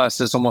look at us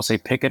as almost a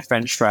picket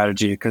fence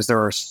strategy, because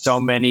there are so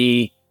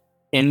many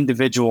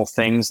individual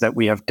things that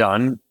we have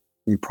done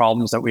and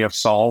problems that we have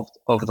solved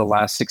over the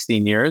last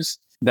 16 years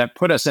that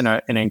put us in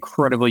an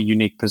incredibly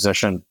unique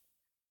position.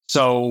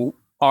 So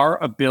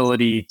our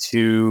ability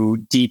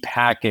to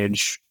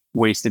depackage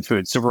wasted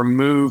food, so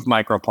remove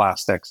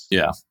microplastics.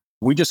 Yeah.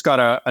 We just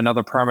got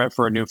another permit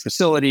for a new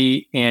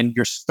facility, and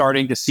you're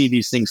starting to see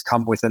these things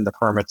come within the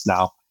permits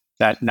now.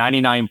 That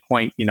 99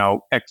 point,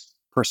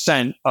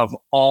 X% of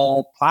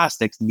all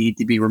plastics need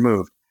to be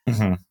removed.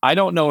 I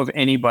don't know of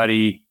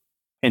anybody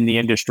in the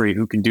industry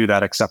who can do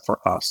that except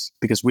for us,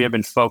 because we have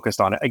been focused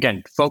on it.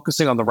 Again,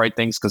 focusing on the right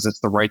things because it's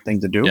the right thing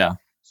to do. Yeah.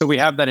 So we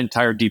have that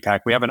entire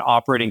DPAC. We have an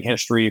operating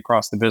history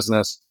across the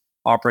business,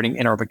 operating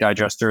anaerobic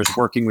digesters,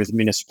 working with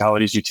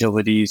municipalities,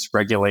 utilities,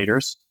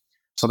 regulators.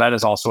 So that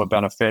is also a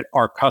benefit.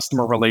 Our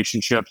customer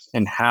relationships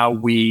and how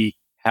we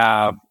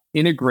have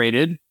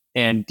integrated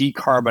and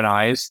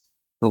decarbonized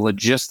the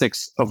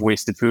logistics of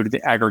wasted food,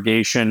 the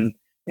aggregation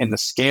and the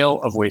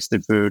scale of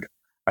wasted food.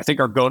 I think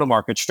our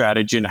go-to-market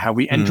strategy and how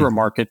we enter a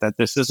market, that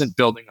this isn't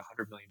building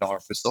a $100 million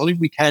facility.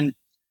 We can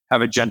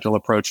have a gentle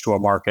approach to a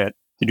market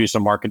to do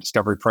some market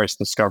discovery, price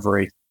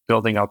discovery,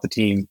 building out the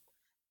team,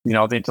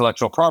 the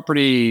intellectual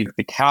property,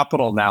 the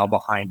capital now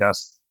behind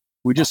us.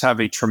 We just have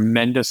a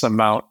tremendous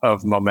amount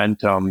of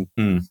momentum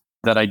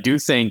that I do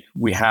think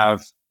we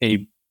have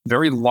a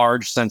very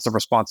large sense of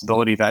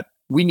responsibility that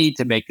we need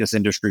to make this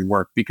industry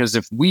work. Because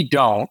if we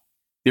don't,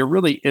 there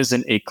really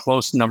isn't a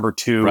close number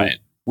two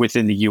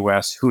within the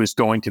US who is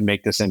going to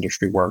make this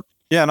industry work.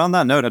 Yeah. And on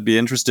that note, I'd be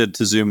interested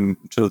to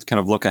kind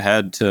of look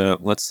ahead to,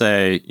 let's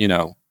say,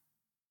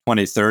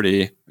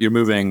 2030. You're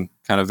moving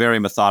kind of very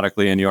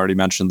methodically, and you already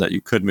mentioned that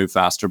you could move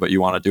faster, but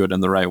you want to do it in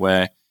the right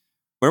way.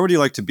 Where would you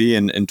like to be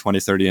in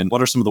 2030? And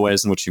what are some of the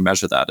ways in which you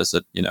measure that? Is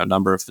it,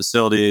 number of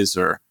facilities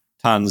or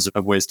tons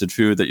of wasted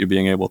food that you're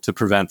being able to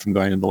prevent from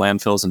going into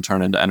landfills and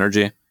turn into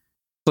energy?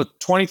 So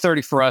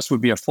 2030 for us would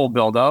be a full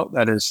build out.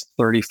 That is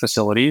 30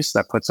 facilities.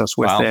 That puts us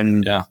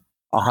within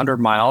 100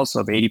 miles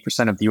of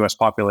 80% of the US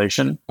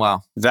population.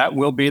 Wow. That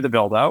will be the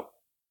build out.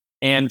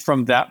 And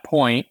from that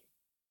point,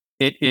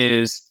 it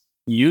is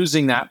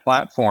using that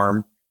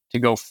platform to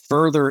go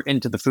further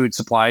into the food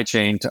supply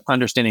chain to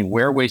understanding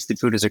where wasted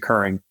food is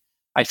occurring.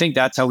 I think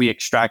that's how we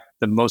extract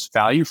the most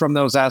value from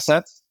those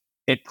assets.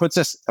 It puts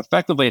us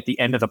effectively at the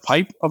end of the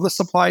pipe of the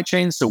supply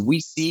chain. So we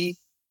see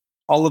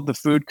all of the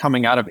food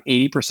coming out of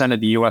 80%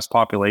 of the US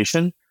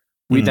population.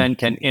 We then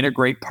can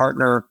integrate,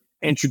 partner,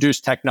 introduce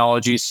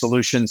technology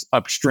solutions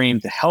upstream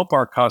to help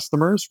our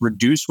customers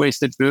reduce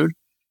wasted food.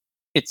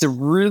 It's a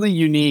really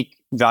unique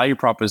value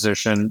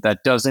proposition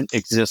that doesn't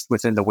exist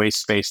within the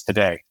waste space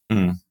today.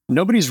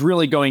 Nobody's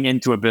really going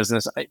into a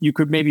business. You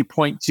could maybe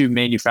point to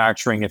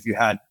manufacturing if you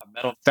had a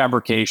metal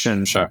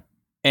fabrication. Sure.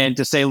 And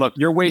to say, look,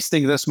 you're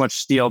wasting this much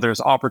steel.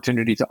 There's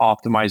opportunity to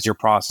optimize your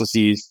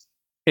processes.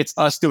 It's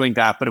us doing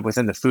that, but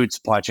within the food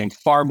supply chain,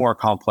 far more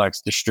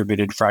complex,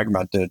 distributed,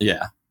 fragmented.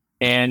 Yeah.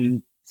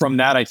 And from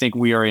that, I think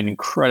we are an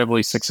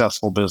incredibly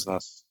successful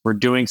business. We're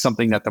doing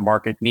something that the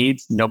market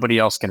needs. Nobody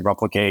else can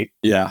replicate.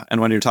 Yeah.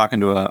 And when you're talking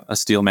to a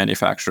steel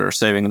manufacturer,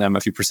 saving them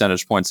a few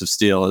percentage points of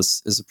steel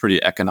is a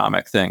pretty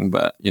economic thing.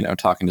 But,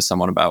 talking to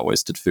someone about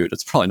wasted food,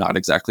 it's probably not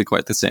exactly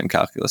quite the same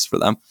calculus for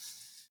them.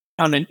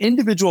 On an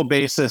individual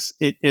basis,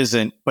 it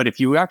isn't. But if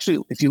you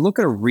look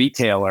at a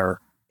retailer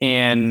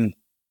and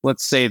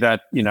let's say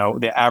that,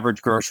 the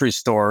average grocery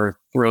store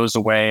throws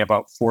away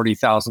about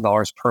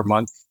 $40,000 per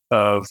month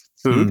of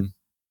food,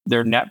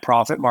 their net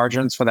profit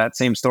margins for that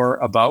same store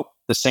about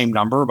the same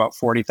number, about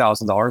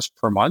 $40,000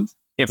 per month.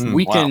 If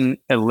we can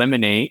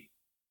eliminate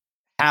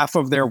half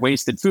of their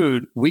wasted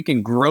food, we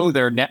can grow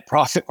their net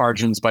profit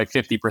margins by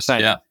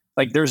 50%. Yeah.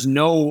 Like there's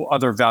no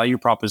other value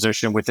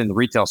proposition within the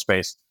retail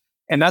space.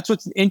 And that's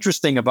what's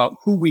interesting about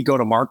who we go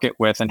to market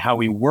with and how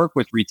we work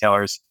with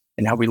retailers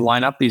and how we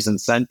line up these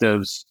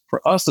incentives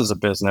for us as a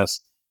business,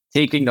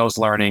 taking those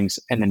learnings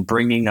and then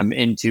bringing them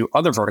into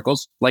other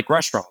verticals like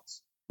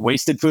restaurants.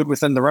 Wasted food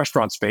within the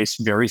restaurant space,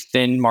 very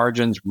thin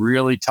margins,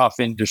 really tough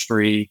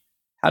industry.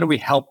 How do we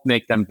help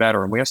make them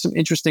better? And we have some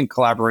interesting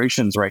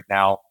collaborations right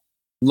now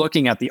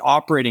looking at the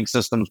operating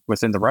systems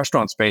within the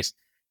restaurant space.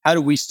 How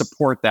do we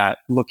support that?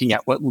 Looking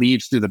at what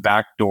leaves through the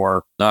back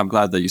door. No, I'm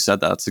glad that you said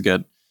that. It's a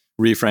good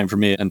reframe for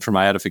me and for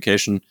my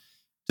edification.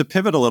 To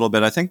pivot a little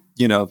bit, I think,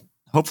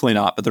 hopefully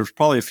not, but there's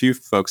probably a few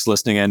folks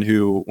listening in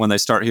who, when they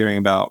start hearing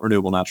about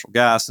renewable natural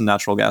gas and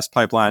natural gas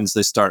pipelines,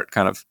 they start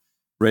kind of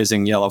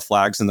raising yellow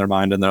flags in their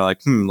mind. And they're like,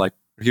 we're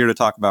here to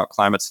talk about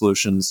climate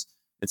solutions.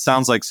 It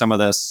sounds like some of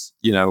this,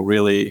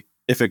 really,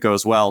 if it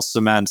goes well,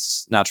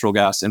 cements natural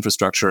gas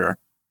infrastructure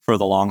for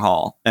the long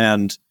haul.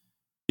 And,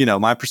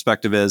 my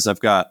perspective is I've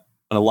got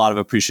a lot of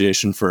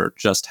appreciation for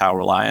just how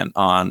reliant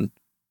on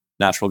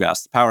natural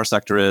gas the power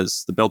sector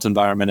is, the built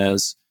environment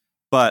is.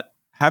 But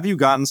have you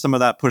gotten some of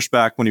that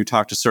pushback when you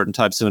talk to certain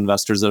types of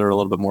investors that are a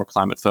little bit more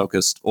climate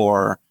focused,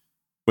 or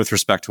with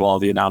respect to all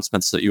the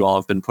announcements that you all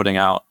have been putting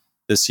out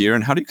this year?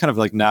 And how do you kind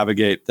of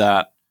navigate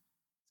that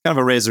kind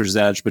of a razor's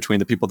edge between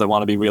the people that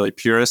want to be really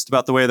purist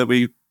about the way that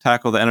we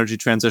tackle the energy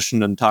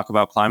transition and talk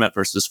about climate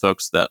versus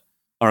folks that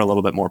are a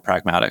little bit more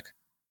pragmatic?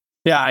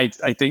 Yeah,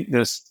 I think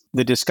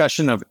the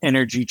discussion of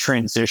energy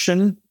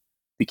transition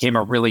became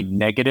a really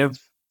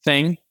negative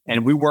thing.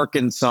 And we work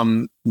in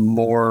some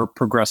more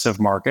progressive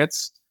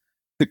markets.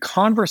 The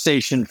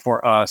conversation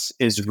for us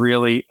is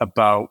really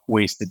about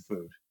wasted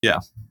food. Yeah.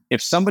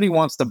 If somebody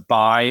wants to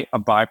buy a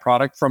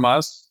byproduct from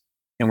us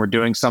and we're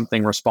doing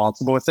something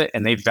responsible with it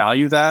and they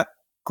value that,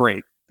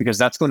 great, because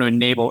that's going to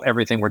enable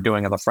everything we're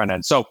doing on the front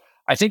end. So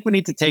I think we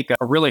need to take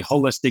a really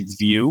holistic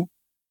view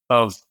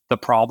of the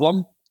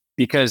problem,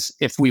 because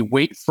if we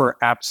wait for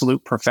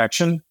absolute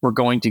perfection, we're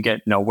going to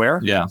get nowhere.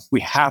 Yeah. We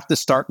have to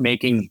start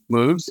making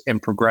moves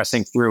and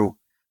progressing through.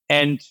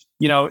 And,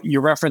 you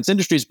reference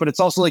industries, but it's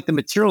also like the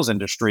materials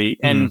industry.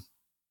 And,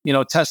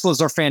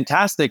 Teslas are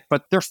fantastic,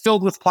 but they're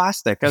filled with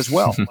plastic as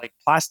well. Like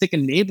plastic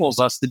enables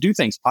us to do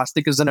things.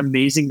 Plastic is an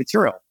amazing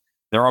material.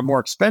 There are more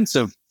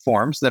expensive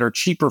forms that are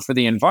cheaper for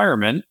the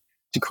environment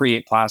to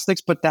create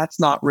plastics, but that's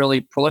not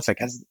really prolific.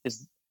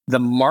 The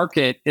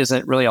market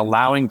isn't really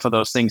allowing for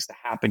those things to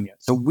happen yet.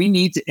 So we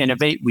need to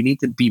innovate. We need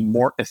to be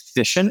more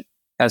efficient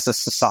as a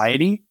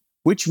society,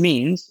 which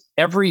means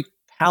every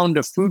pound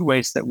of food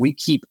waste that we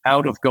keep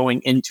out of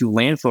going into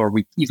landfill, or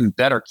we even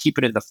better keep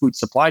it in the food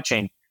supply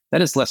chain,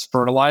 that is less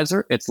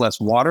fertilizer, it's less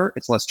water,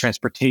 it's less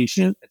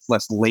transportation, it's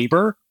less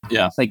labor.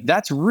 Yeah. Like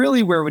that's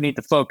really where we need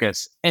to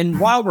focus. And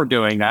while we're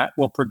doing that,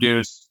 we'll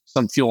produce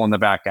some fuel on the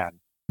back end.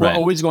 We're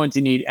always going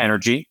to need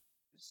energy.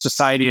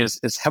 Society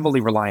is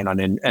heavily reliant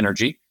on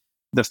energy.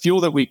 The fuel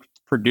that we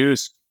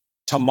produce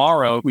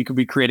tomorrow, we could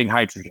be creating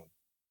hydrogen.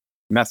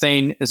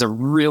 Methane is a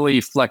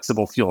really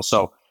flexible fuel.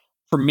 So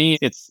for me,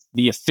 it's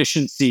the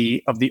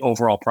efficiency of the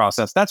overall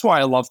process. That's why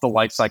I love the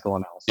life cycle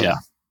analysis. Yeah.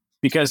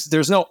 Because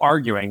there's no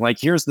arguing. Like,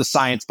 here's the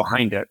science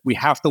behind it. We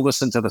have to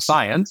listen to the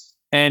science.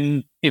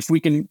 And if we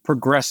can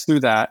progress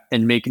through that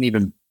and make an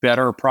even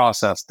better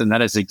process, then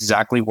that is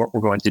exactly what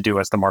we're going to do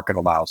as the market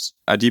allows.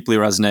 I deeply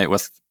resonate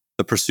with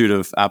the pursuit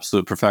of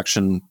absolute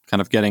perfection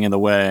kind of getting in the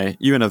way,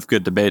 even of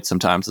good debate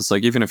sometimes. It's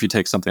like, even if you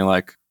take something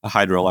like a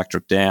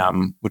hydroelectric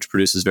dam, which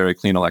produces very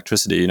clean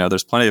electricity,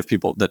 there's plenty of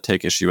people that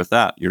take issue with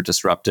that. You're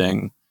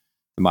disrupting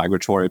the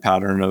migratory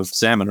pattern of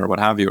salmon or what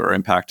have you, or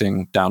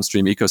impacting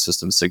downstream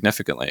ecosystems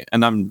significantly.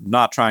 And I'm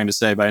not trying to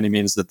say by any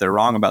means that they're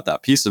wrong about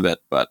that piece of it,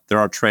 but there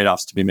are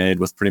trade-offs to be made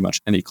with pretty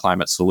much any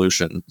climate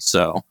solution.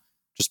 So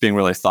just being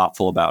really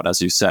thoughtful about,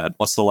 as you said,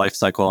 what's the life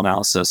cycle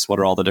analysis? What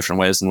are all the different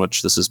ways in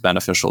which this is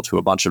beneficial to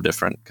a bunch of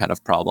different kind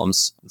of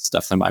problems? It's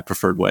definitely my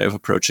preferred way of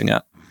approaching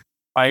it.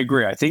 I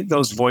agree. I think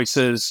those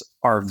voices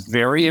are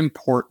very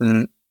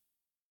important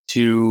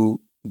to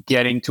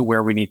getting to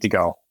where we need to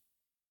go.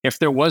 If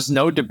there was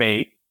no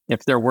debate,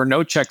 if there were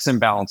no checks and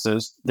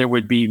balances, there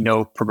would be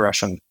no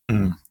progression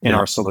in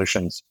our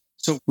solutions.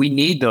 So we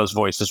need those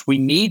voices. We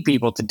need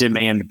people to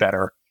demand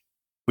better.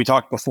 We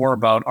talked before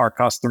about our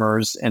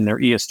customers and their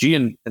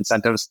ESG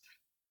incentives.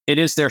 It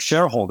is their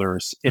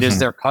shareholders. It is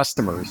their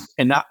customers.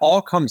 And that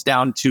all comes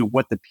down to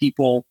what the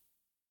people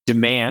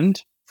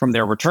demand from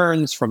their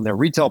returns, from their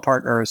retail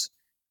partners.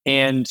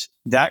 And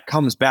that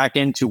comes back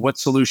into what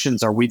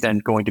solutions are we then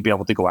going to be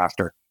able to go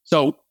after.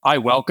 So I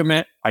welcome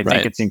it. I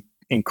think it's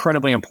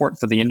incredibly important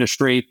for the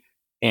industry,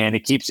 and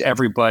it keeps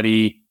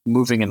everybody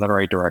moving in the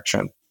right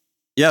direction.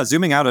 Yeah,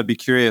 zooming out, I'd be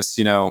curious,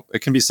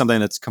 it can be something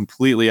that's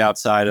completely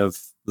outside of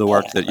the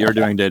work that you're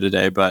doing day to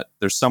day, but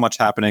there's so much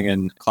happening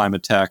in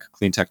climate tech,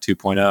 clean tech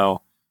 2.0.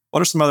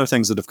 What are some other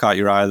things that have caught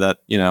your eye that,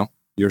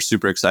 you're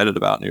super excited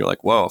about? And you're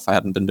like, whoa, if I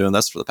hadn't been doing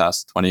this for the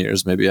past 20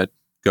 years, maybe I'd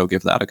go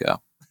give that a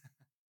go.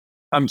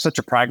 I'm such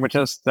a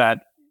pragmatist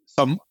that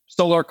some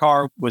solar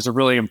car was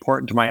really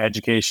important to my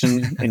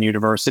education in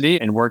university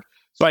and work.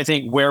 So I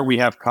think where we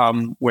have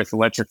come with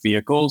electric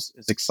vehicles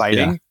is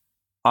exciting. Yeah.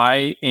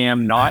 I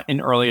am not an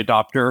early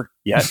adopter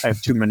yet. I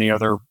have too many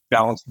other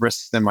balanced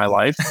risks in my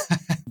life.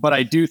 But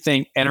I do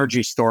think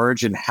energy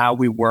storage and how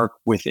we work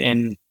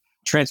within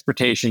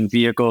transportation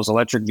vehicles,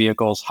 electric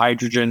vehicles,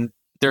 hydrogen,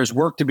 there's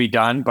work to be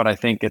done, but I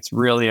think it's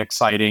really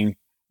exciting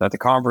that the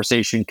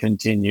conversation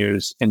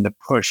continues and the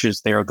push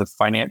is there.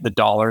 The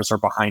dollars are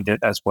behind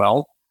it as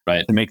well,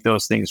 to make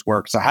those things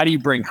work. So how do you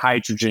bring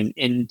hydrogen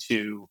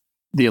into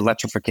the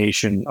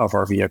electrification of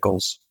our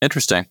vehicles?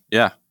 Interesting.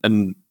 Yeah.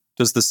 And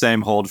does the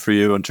same hold for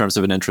you in terms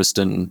of an interest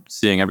in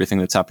seeing everything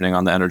that's happening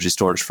on the energy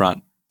storage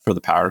front for the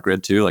power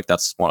grid too? Like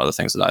that's one of the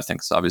things that I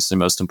think is obviously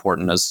most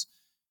important. As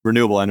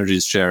renewable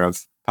energy's share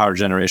of power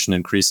generation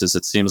increases,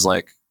 it seems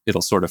like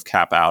it'll sort of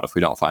cap out if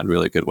we don't find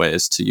really good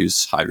ways to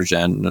use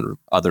hydrogen and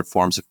other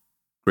forms of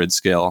grid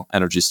scale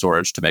energy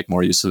storage to make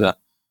more use of it.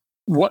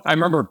 What I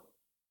remember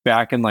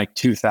back in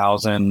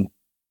 2000,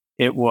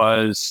 it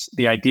was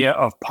the idea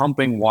of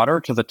pumping water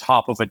to the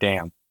top of a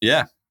dam.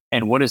 Yeah.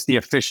 And what is the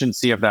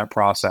efficiency of that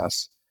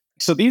process?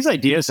 So these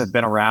ideas have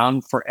been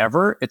around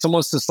forever. It's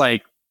almost just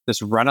like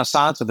this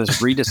renaissance or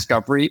this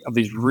rediscovery of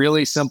these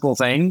really simple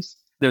things.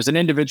 There's an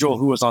individual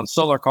who was on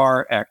Solar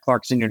Car at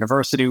Clarkson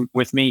University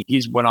with me.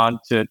 He's went on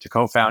to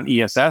co-found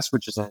ESS,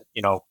 which is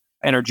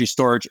energy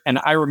storage. And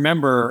I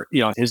remember,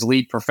 his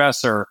lead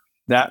professor,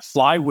 that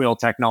flywheel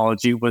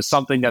technology was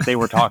something that they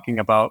were talking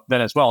about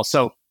then as well.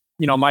 So,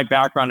 my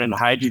background in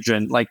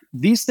hydrogen,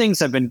 these things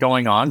have been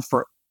going on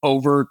for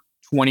over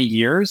 20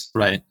 years.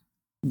 Right.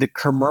 The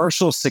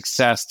commercial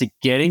success to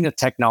getting the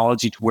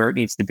technology to where it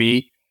needs to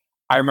be.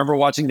 I remember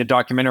watching the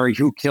documentary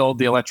Who Killed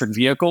the Electric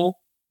Vehicle,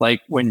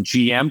 when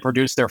GM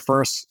produced their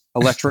first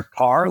electric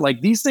car.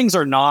 These things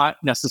are not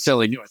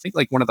necessarily new. I think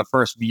one of the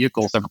first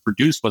vehicles ever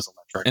produced was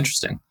electric.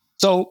 Interesting.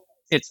 So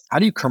it's how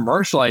do you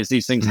commercialize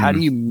these things? How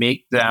do you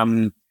make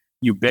them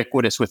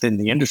ubiquitous within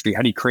the industry?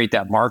 How do you create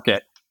that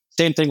market?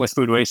 Same thing with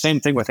food waste, same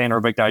thing with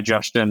anaerobic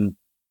digestion.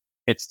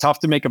 It's tough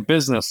to make a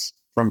business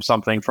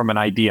from an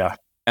idea.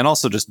 And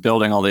also just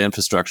building all the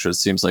infrastructure. It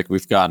seems like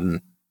we've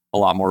gotten a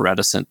lot more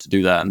reticent to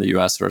do that in the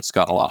US, or it's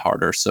gotten a lot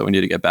harder. So we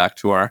need to get back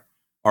to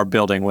our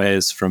building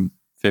ways from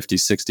 50,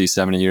 60,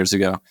 70 years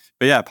ago.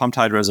 But yeah, pumped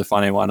hydro is a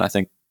funny one. I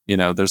think,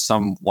 there's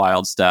some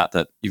wild stat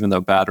that even though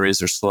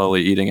batteries are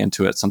slowly eating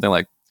into it, something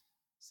like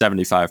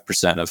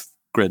 75% of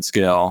grid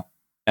scale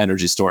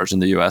energy storage in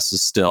the US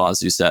is still,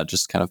 as you said,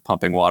 just kind of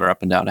pumping water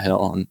up and down a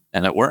hill,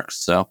 and it works.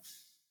 So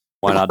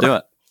why not do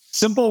it?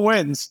 Simple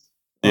wins.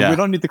 We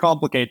don't need to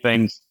complicate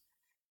things.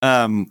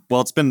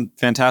 Well, it's been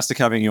fantastic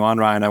having you on,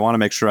 Ryan. I want to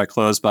make sure I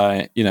close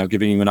by,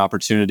 giving you an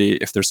opportunity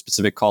if there's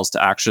specific calls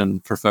to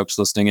action for folks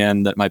listening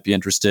in that might be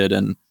interested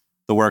in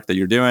the work that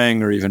you're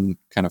doing, or even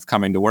kind of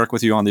coming to work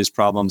with you on these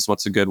problems.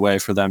 What's a good way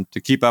for them to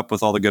keep up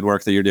with all the good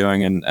work that you're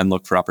doing and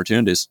look for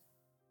opportunities?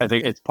 I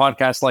think it's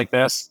podcasts like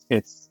this.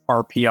 It's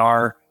our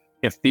PR.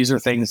 If these are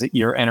things that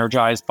you're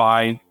energized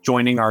by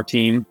joining our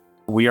team,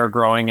 we are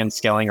growing and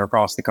scaling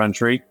across the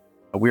country.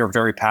 We are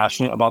very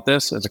passionate about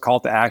this. As a call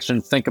to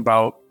action, think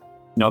about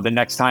the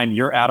next time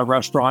you're at a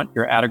restaurant,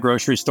 you're at a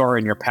grocery store,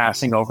 and you're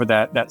passing over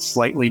that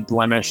slightly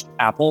blemished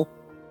apple,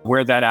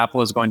 where that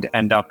apple is going to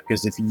end up.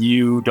 Because if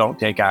you don't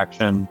take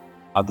action,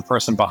 the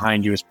person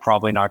behind you is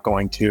probably not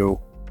going to.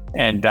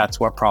 And that's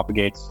what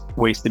propagates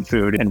wasted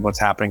food and what's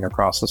happening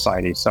across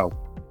society. So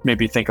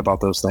maybe think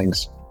about those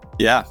things.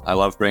 Yeah, I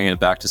love bringing it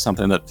back to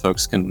something that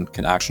folks can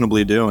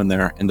actionably do in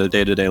their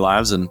day-to-day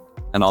lives. And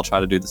I'll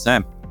try to do the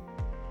same.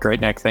 Great,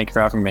 Nick. Thank you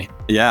for having me.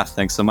 Yeah,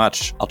 thanks so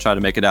much. I'll try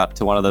to make it out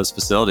to one of those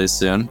facilities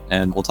soon,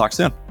 and we'll talk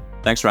soon.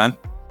 Thanks, Ryan.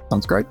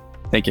 Sounds great.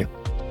 Thank you.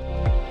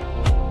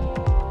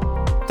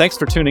 Thanks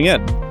for tuning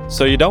in.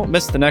 So you don't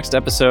miss the next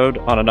episode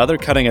on another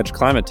cutting-edge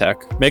climate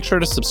tech, make sure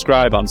to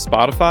subscribe on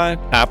Spotify,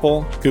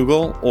 Apple,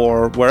 Google,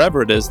 or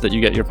wherever it is that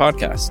you get your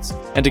podcasts.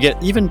 And to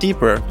get even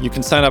deeper, you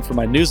can sign up for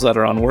my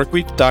newsletter on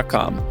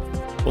workweek.com.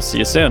 We'll see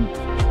you soon.